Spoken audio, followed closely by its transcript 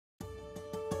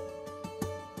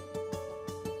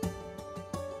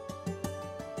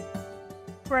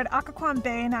We're at Occoquan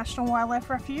Bay National Wildlife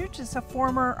Refuge. It's a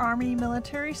former Army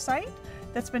military site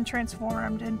that's been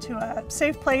transformed into a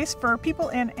safe place for people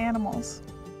and animals.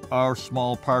 Our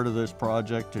small part of this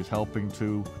project is helping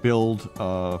to build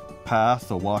a path,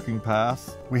 a walking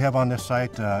path. We have on this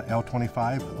site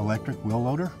L25 electric wheel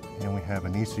loader, and we have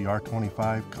an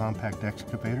ECR25 compact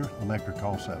excavator, electric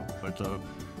also. It's a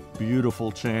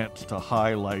beautiful chance to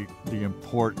highlight the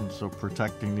importance of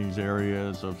protecting these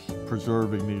areas, of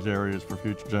preserving these areas for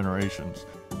future generations.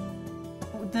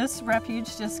 This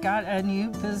refuge just got a new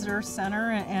visitor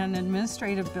center and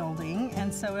administrative building,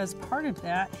 and so as part of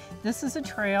that, this is a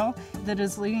trail that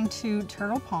is leading to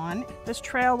Turtle Pond. This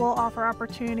trail will offer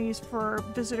opportunities for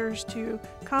visitors to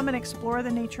come and explore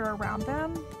the nature around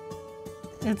them.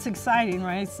 It's exciting,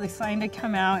 right? It's exciting to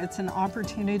come out. It's an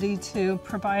opportunity to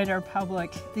provide our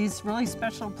public these really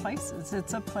special places.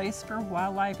 It's a place for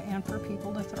wildlife and for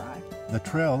people to thrive. The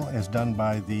trail is done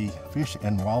by the Fish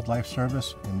and Wildlife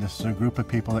Service, and this is a group of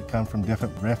people that come from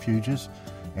different refuges,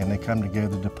 and they come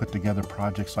together to put together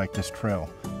projects like this trail.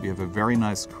 We have a very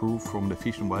nice crew from the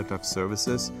Fish and Wildlife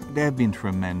Services. They have been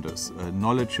tremendous,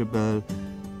 knowledgeable,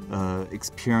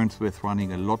 experienced with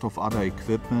running a lot of other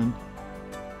equipment.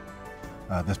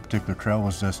 This particular trail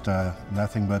was just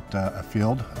nothing but a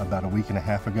field about a week and a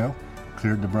half ago.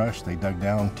 Cleared the brush, they dug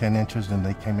down 10 inches, and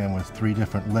they came in with 3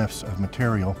 different lifts of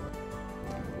material.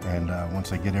 And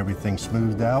once they get everything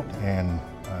smoothed out and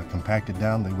compacted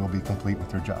down, they will be complete with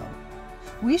their job.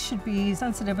 We should be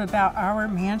sensitive about our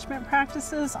management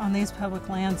practices on these public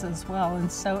lands as well, and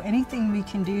so anything we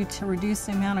can do to reduce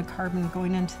the amount of carbon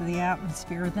going into the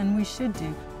atmosphere, then we should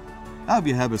do.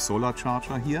 We have a solar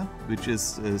charger here, which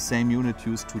is the same unit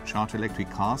used to charge electric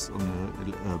cars on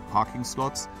the parking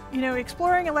slots. You know,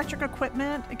 exploring electric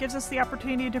equipment, it gives us the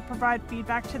opportunity to provide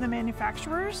feedback to the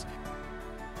manufacturers.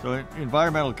 So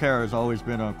environmental care has always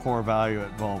been a core value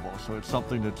at Volvo, so it's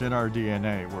something that's in our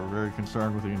DNA. We're very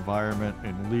concerned with the environment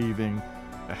and leaving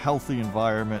a healthy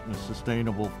environment and a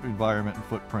sustainable environment and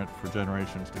footprint for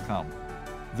generations to come.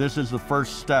 This is the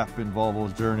first step in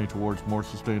Volvo's journey towards more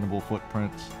sustainable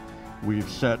footprints. We've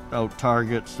set out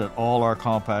targets that all our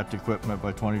compact equipment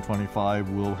by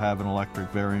 2025 will have an electric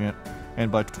variant,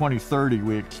 and by 2030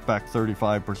 we expect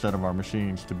 35% of our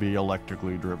machines to be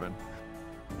electrically driven.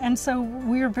 And so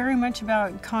we're very much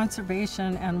about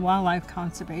conservation and wildlife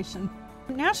conservation.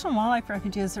 National wildlife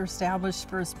refuges are established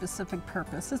for a specific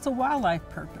purpose. It's a wildlife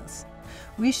purpose.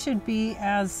 We should be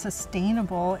as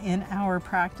sustainable in our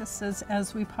practices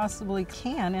as we possibly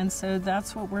can, and so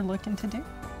that's what we're looking to do.